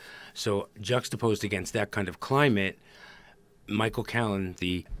everywhere. So juxtaposed against that kind of climate, Michael Callan,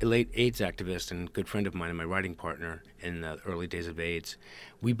 the late AIDS activist and good friend of mine and my writing partner in the early days of AIDS,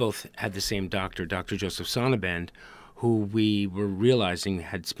 we both had the same doctor, Dr. Joseph Sonnabend, who we were realizing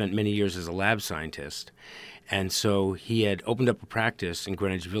had spent many years as a lab scientist. And so he had opened up a practice in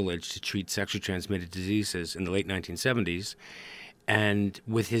Greenwich Village to treat sexually transmitted diseases in the late 1970s. And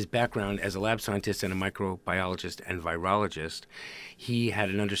with his background as a lab scientist and a microbiologist and virologist, he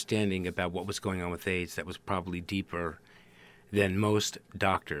had an understanding about what was going on with AIDS that was probably deeper than most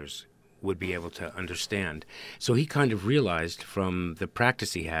doctors would be able to understand. So he kind of realized from the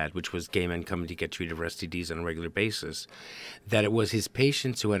practice he had, which was gay men coming to get treated for STDs on a regular basis, that it was his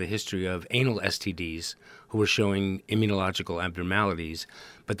patients who had a history of anal STDs who were showing immunological abnormalities,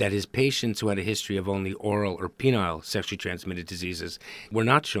 but that his patients who had a history of only oral or penile sexually transmitted diseases were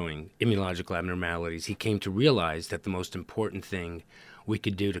not showing immunological abnormalities. He came to realize that the most important thing we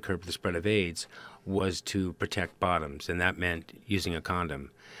could do to curb the spread of AIDS was to protect bottoms, and that meant using a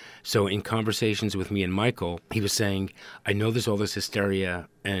condom. So in conversations with me and Michael, he was saying, I know there's all this hysteria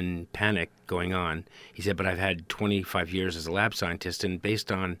and panic going on. He said, but I've had 25 years as a lab scientist, and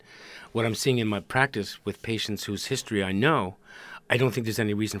based on what I'm seeing in my practice with patients whose history I know, I don't think there's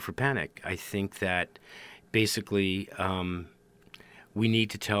any reason for panic. I think that basically we need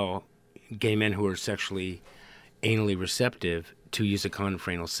to tell gay men who are sexually anally receptive to use a condom for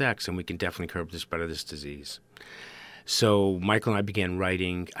anal sex, and we can definitely curb the spread of this disease. So Michael and I began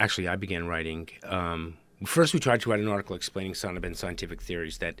writing. Actually, I began writing. First, we tried to write an article explaining Sonnabend's scientific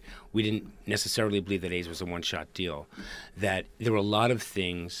theories, that we didn't necessarily believe that AIDS was a one-shot deal, that there were a lot of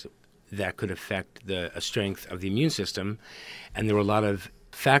things that could affect the strength of the immune system, and there were a lot of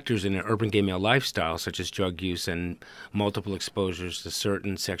factors in an urban gay male lifestyle, such as drug use and multiple exposures to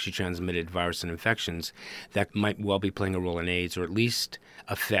certain sexually transmitted viruses and infections, that might well be playing a role in AIDS, or at least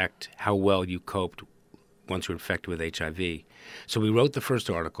affect how well you coped once you're infected with HIV. So we wrote the first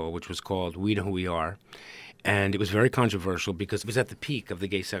article, which was called We Know Who We Are, and it was very controversial because it was at the peak of the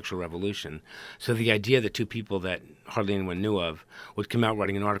gay sexual revolution. So the idea that two people that hardly anyone knew of would come out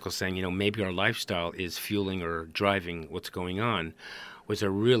writing an article saying, maybe our lifestyle is fueling or driving what's going on, was a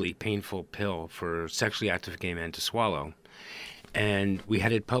really painful pill for sexually active gay men to swallow. And we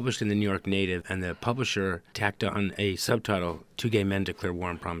had it published in the New York Native, and the publisher tacked on a subtitle, Two Gay Men Declare War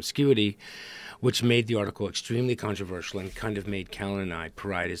on Promiscuity, which made the article extremely controversial and kind of made Callan and I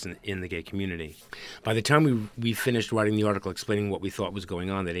pariahs in the gay community. By the time we finished writing the article explaining what we thought was going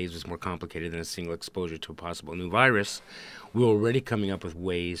on, that AIDS was more complicated than a single exposure to a possible new virus, we were already coming up with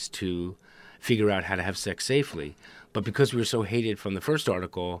ways to figure out how to have sex safely. But because we were so hated from the first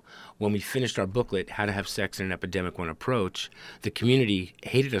article, when we finished our booklet, How to Have Sex in an Epidemic One Approach, the community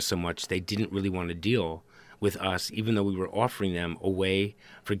hated us so much they didn't really want to deal with us, even though we were offering them a way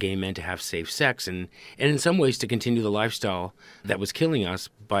for gay men to have safe sex and in some ways to continue the lifestyle that was killing us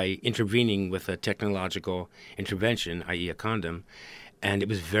by intervening with a technological intervention, i.e. a condom. And it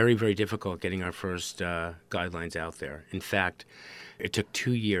was very, very difficult getting our first guidelines out there. In fact, it took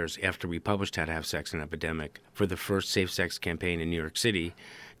 2 years after we published How to Have Sex in an Epidemic for the first safe sex campaign in New York City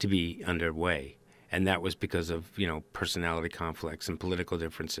to be underway. And that was because of, personality conflicts and political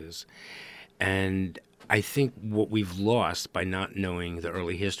differences. And I think what we've lost by not knowing the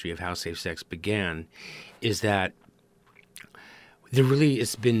early history of how safe sex began is that there really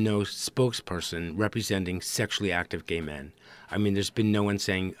has been no spokesperson representing sexually active gay men. I mean, there's been no one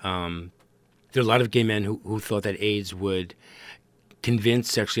saying, there are a lot of gay men who thought that AIDS would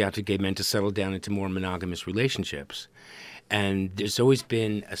convince sexually active gay men to settle down into more monogamous relationships. And there's always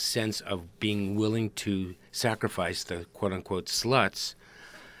been a sense of being willing to sacrifice the quote-unquote sluts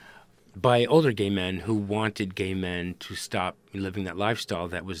by older gay men who wanted gay men to stop living that lifestyle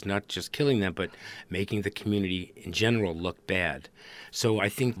that was not just killing them, but making the community in general look bad. So I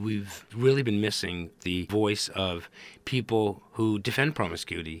think we've really been missing the voice of people who defend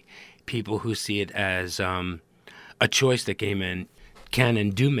promiscuity, people who see it as a choice that gay men can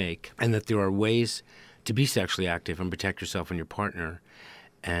and do make, and that there are ways to be sexually active and protect yourself and your partner.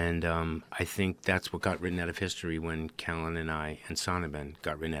 And I think that's what got written out of history when Callan and I and Sonnabend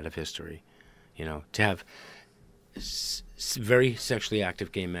got written out of history. You know, to have very sexually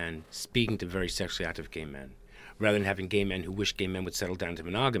active gay men speaking to very sexually active gay men, rather than having gay men who wish gay men would settle down to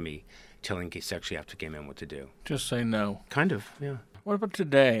monogamy, telling sexually active gay men what to do. Just say no. Kind of, yeah. What about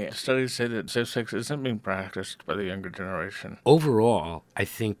today? Studies say that safe sex isn't being practiced by the younger generation. Overall, I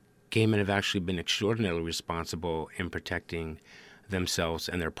think gay men have actually been extraordinarily responsible in protecting themselves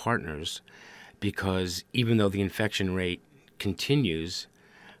and their partners, because even though the infection rate continues,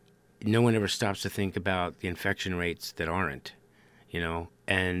 no one ever stops to think about the infection rates that aren't, you know.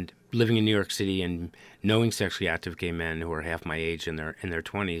 And living in New York City and knowing sexually active gay men who are half my age in their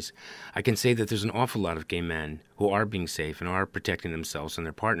 20s, I can say that there's an awful lot of gay men who are being safe and are protecting themselves and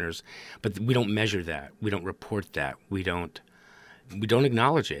their partners, but we don't measure that. We don't report that. We don't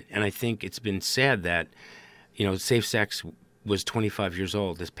acknowledge it. And I think it's been sad that, you know, safe sex was 25 years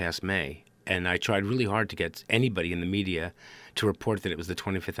old this past May, and I tried really hard to get anybody in the media to report that it was the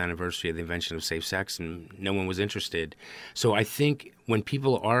 25th anniversary of the invention of safe sex, and no one was interested. So I think when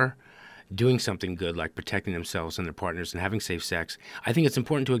people are doing something good, like protecting themselves and their partners and having safe sex, I think it's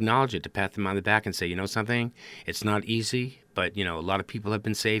important to acknowledge it, to pat them on the back and say, you know something, it's not easy, but, you know, a lot of people have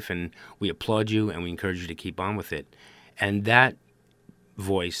been safe, and we applaud you and we encourage you to keep on with it. And that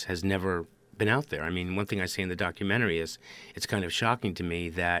voice has never been out there. I mean, one thing I say in the documentary is it's kind of shocking to me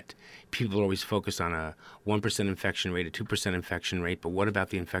that people are always focused on a 1% infection rate, a 2% infection rate, but what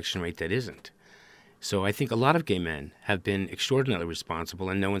about the infection rate that isn't? So I think a lot of gay men have been extraordinarily responsible,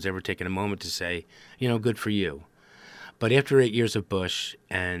 and no one's ever taken a moment to say, you know, good for you. But after 8 years of Bush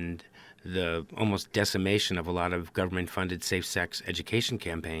and the almost decimation of a lot of government-funded safe sex education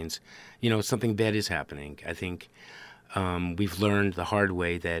campaigns, you know, something bad is happening. I think we've learned the hard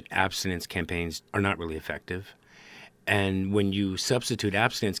way that abstinence campaigns are not really effective. And when you substitute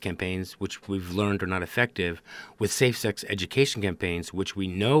abstinence campaigns, which we've learned are not effective, with safe sex education campaigns, which we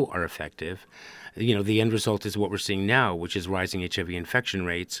know are effective, you know, the end result is what we're seeing now, which is rising HIV infection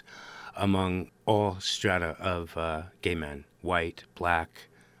rates among all strata of gay men, white, black,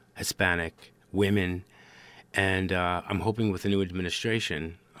 Hispanic, women. And I'm hoping with the new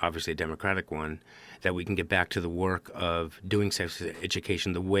administration, obviously a Democratic one, that we can get back to the work of doing sex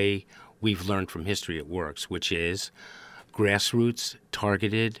education the way we've learned from history it works, which is grassroots,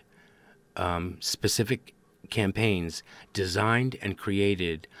 targeted, specific campaigns designed and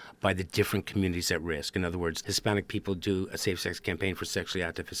created by the different communities at risk. In other words, Hispanic people do a safe sex campaign for sexually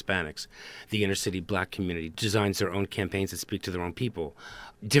active Hispanics. The inner city black community designs their own campaigns that speak to their own people.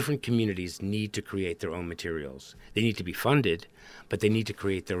 Different communities need to create their own materials. They need to be funded, but they need to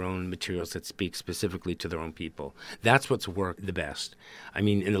create their own materials that speak specifically to their own people. That's what's worked the best. I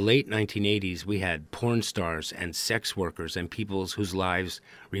mean, in the late 1980s, we had porn stars and sex workers and people whose lives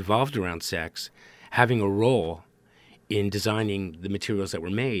revolved around sex having a role in designing the materials that were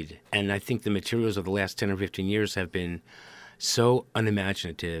made. And I think the materials of the last 10 or 15 years have been so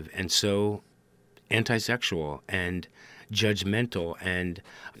unimaginative and so anti-sexual and judgmental, and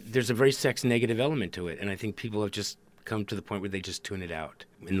there's a very sex-negative element to it. And I think people have just come to the point where they just tune it out.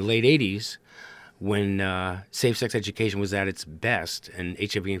 In the late 80s, when safe sex education was at its best and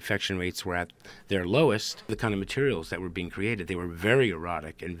HIV infection rates were at their lowest, the kind of materials that were being created, they were very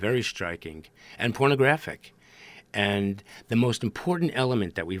erotic and very striking and pornographic. And the most important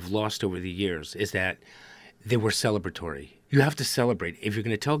element that we've lost over the years is that they were celebratory. You have to celebrate. If you're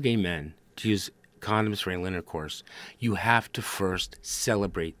going to tell gay men to use condoms for anal intercourse, you have to first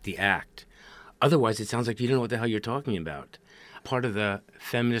celebrate the act. Otherwise, it sounds like you don't know what the hell you're talking about. Part of the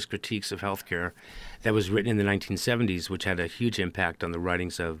feminist critiques of healthcare that was written in the 1970s, which had a huge impact on the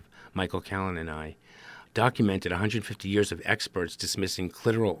writings of Michael Callan and I, documented 150 years of experts dismissing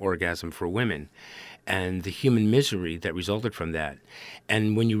clitoral orgasm for women and the human misery that resulted from that.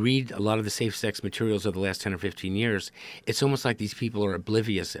 And when you read a lot of the safe sex materials of the last 10 or 15 years, it's almost like these people are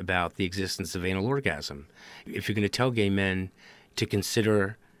oblivious about the existence of anal orgasm. If you're going to tell gay men to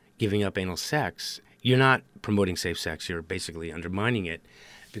consider giving up anal sex, you're not promoting safe sex, you're basically undermining it,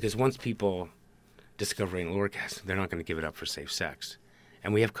 because once people discovering an orgasm, they're not going to give it up for safe sex.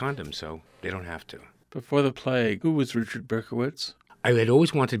 And we have condoms, so they don't have to. Before the plague, who was Richard Berkowitz? I had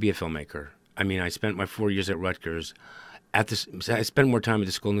always wanted to be a filmmaker. I mean, I spent my 4 years at Rutgers. I spent more time at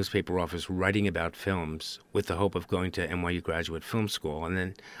the school newspaper office writing about films with the hope of going to NYU Graduate Film School. And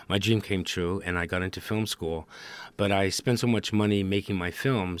then my dream came true, and I got into film school. But I spent so much money making my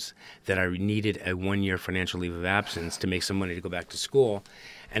films that I needed a 1-year financial leave of absence to make some money to go back to school.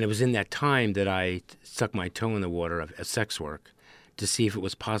 And it was in that time that I stuck my toe in the water of sex work to see if it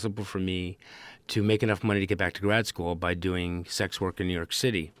was possible for me to make enough money to get back to grad school by doing sex work in New York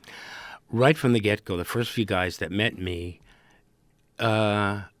City. Right from the get-go, the first few guys that met me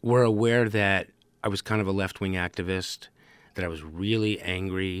were aware that I was kind of a left-wing activist, that I was really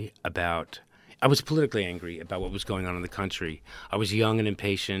angry about, I was politically angry about what was going on in the country. I was young and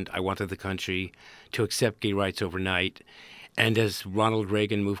impatient. I wanted the country to accept gay rights overnight. And as Ronald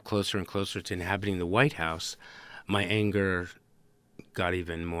Reagan moved closer and closer to inhabiting the White House, my anger got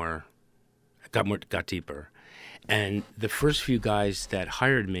deeper. And the first few guys that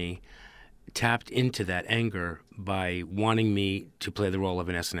hired me tapped into that anger by wanting me to play the role of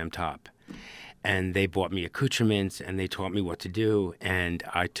an S&M top. And they bought me accoutrements, and they taught me what to do, and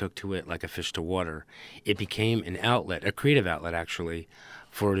I took to it like a fish to water. It became an outlet, a creative outlet, actually,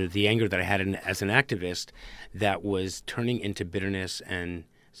 for the anger that I had as an activist that was turning into bitterness and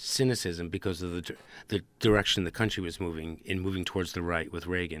cynicism because of the direction the country was moving towards the right with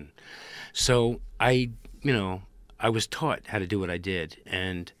Reagan. So I was taught how to do what I did,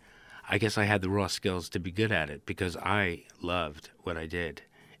 and I guess I had the raw skills to be good at it because I loved what I did.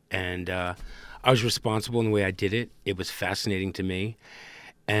 And I was responsible in the way I did it. It was fascinating to me.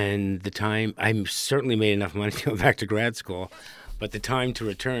 And the time, I certainly made enough money to go back to grad school, but the time to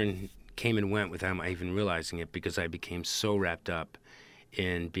return came and went without my even realizing it because I became so wrapped up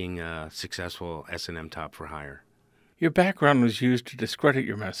in being a successful S&M top for hire. Your background was used to discredit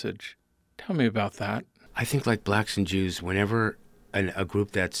your message. Tell me about that. I think like blacks and Jews, whenever a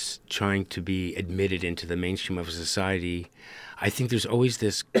group that's trying to be admitted into the mainstream of society, I think there's always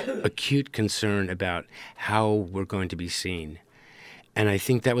this acute concern about how we're going to be seen. And I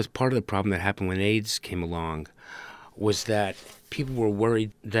think that was part of the problem that happened when AIDS came along, was that people were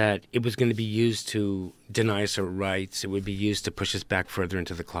worried that it was going to be used to deny us our rights. It would be used to push us back further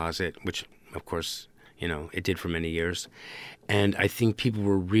into the closet, which, of course, it did for many years. And I think people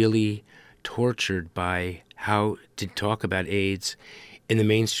were really tortured by how to talk about AIDS in the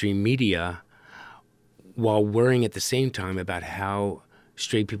mainstream media while worrying at the same time about how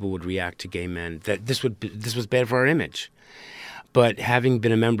straight people would react to gay men, that this was bad for our image. But having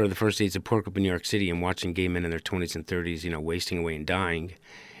been a member of the First AIDS Support Group in New York City and watching gay men in their 20s and 30s, wasting away and dying,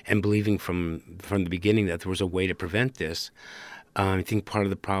 and believing from the beginning that there was a way to prevent this, I think part of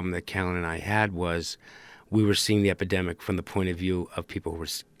the problem that Callan and I had was we were seeing the epidemic from the point of view of people who were,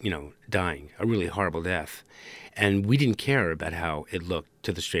 dying, a really horrible death. And we didn't care about how it looked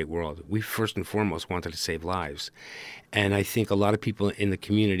to the straight world. We first and foremost wanted to save lives. And I think a lot of people in the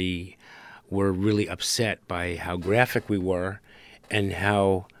community were really upset by how graphic we were and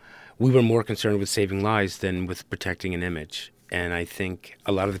how we were more concerned with saving lives than with protecting an image. And I think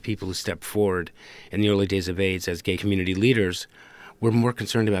a lot of the people who stepped forward in the early days of AIDS as gay community leaders were more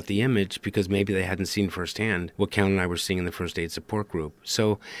concerned about the image because maybe they hadn't seen firsthand what Callan and I were seeing in the First AIDS Support Group.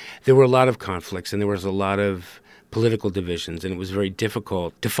 So there were a lot of conflicts and there was a lot of political divisions, and it was very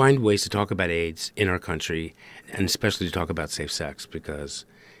difficult to find ways to talk about AIDS in our country, and especially to talk about safe sex because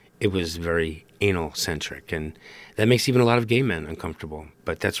it was very anal-centric, and that makes even a lot of gay men uncomfortable.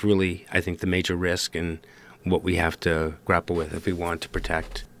 But that's really, I think, the major risk and what we have to grapple with if we want to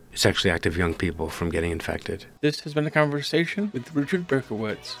protect sexually active young people from getting infected. This has been a conversation with Richard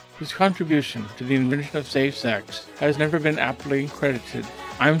Berkowitz, whose contribution to the invention of safe sex has never been aptly credited.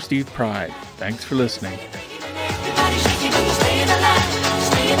 I'm Steve Pride. Thanks for listening.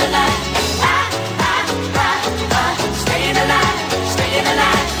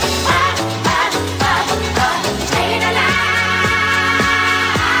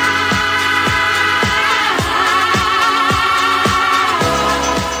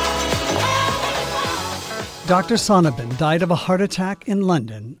 Dr. Sonnabend died of a heart attack in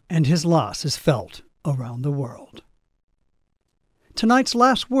London, and his loss is felt around the world. Tonight's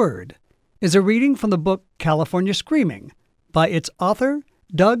last word is a reading from the book California Screaming by its author,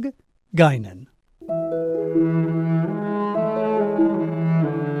 Doug Guinan.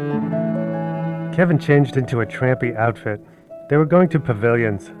 Kevin changed into a trampy outfit. They were going to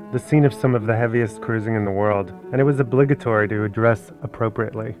Pavilions, the scene of some of the heaviest cruising in the world, and it was obligatory to dress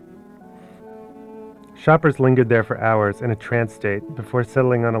appropriately. Shoppers lingered there for hours in a trance state before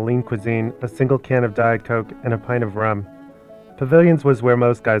settling on a lean cuisine, a single can of Diet Coke, and a pint of rum. Pavilions was where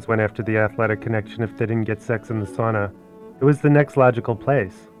most guys went after the athletic connection if they didn't get sex in the sauna. It was the next logical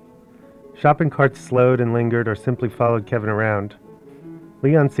place. Shopping carts slowed and lingered or simply followed Kevin around.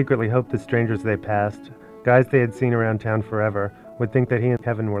 Leon secretly hoped the strangers they passed, guys they had seen around town forever, would think that he and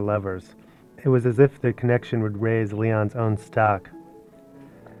Kevin were lovers. It was as if the connection would raise Leon's own stock.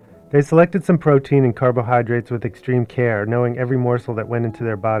 They selected some protein and carbohydrates with extreme care, knowing every morsel that went into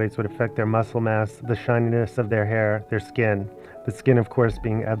their bodies would affect their muscle mass, the shininess of their hair, their skin. The skin, of course,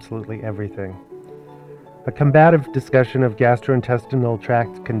 being absolutely everything. A combative discussion of gastrointestinal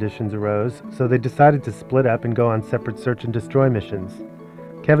tract conditions arose, so they decided to split up and go on separate search and destroy missions.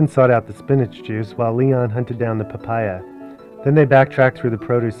 Kevin sought out the spinach juice, while Leon hunted down the papaya. Then they backtracked through the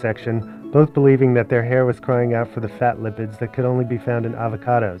produce section, both believing that their hair was crying out for the fat lipids that could only be found in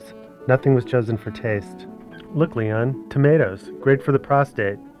avocados. Nothing was chosen for taste. Look, Leon, tomatoes, great for the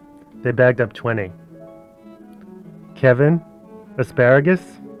prostate. They bagged up 20. Kevin, asparagus?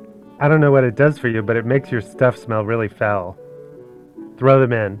 I don't know what it does for you, but it makes your stuff smell really foul. Throw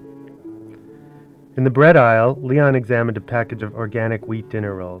them in. In the bread aisle, Leon examined a package of organic wheat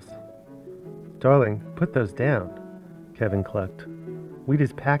dinner rolls. Darling, put those down, Kevin clucked. Wheat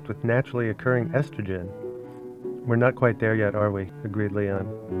is packed with naturally occurring estrogen. We're not quite there yet, are we? Agreed Leon.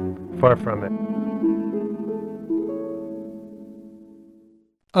 Far from it.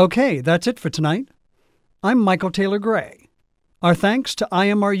 Okay, that's it for tonight. I'm Michael Taylor Gray. Our thanks to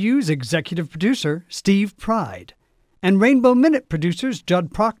IMRU's executive producer, Steve Pride, and Rainbow Minute producers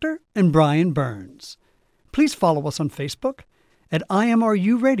Judd Proctor and Brian Burns. Please follow us on Facebook at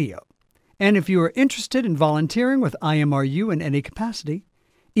IMRU Radio. And if you are interested in volunteering with IMRU in any capacity,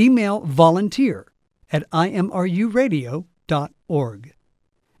 email volunteer@imruradio.org.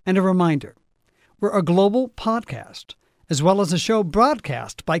 And a reminder, we're a global podcast, as well as a show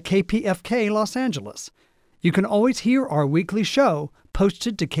broadcast by KPFK Los Angeles. You can always hear our weekly show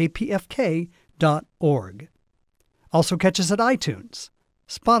posted to kpfk.org. Also catch us at iTunes,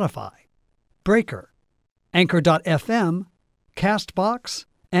 Spotify, Breaker, Anchor.fm, CastBox,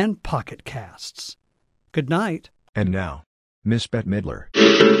 and Pocket Casts. Good night. And now, Miss Bette Midler.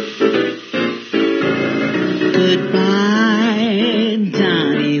 Goodbye,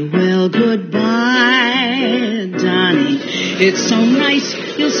 Donnie. Well, goodbye, Donnie. It's so nice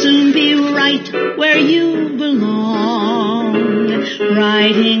you'll soon be right where you belong.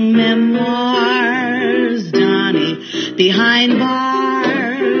 Writing memoirs, Donnie. Behind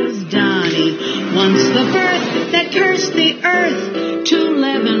bars, Donnie. Once the birth that cursed the earth to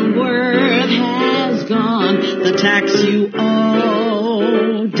Leavenworth has gone. The tax you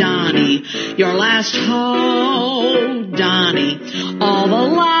owe, Donnie. Your last hope, Donnie. All the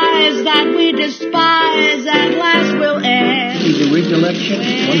lies that we despise at last will end. The rigged election,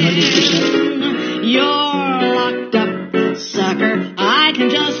 100%. You're locked up, sucker. I can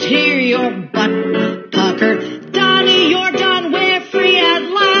just hear your butt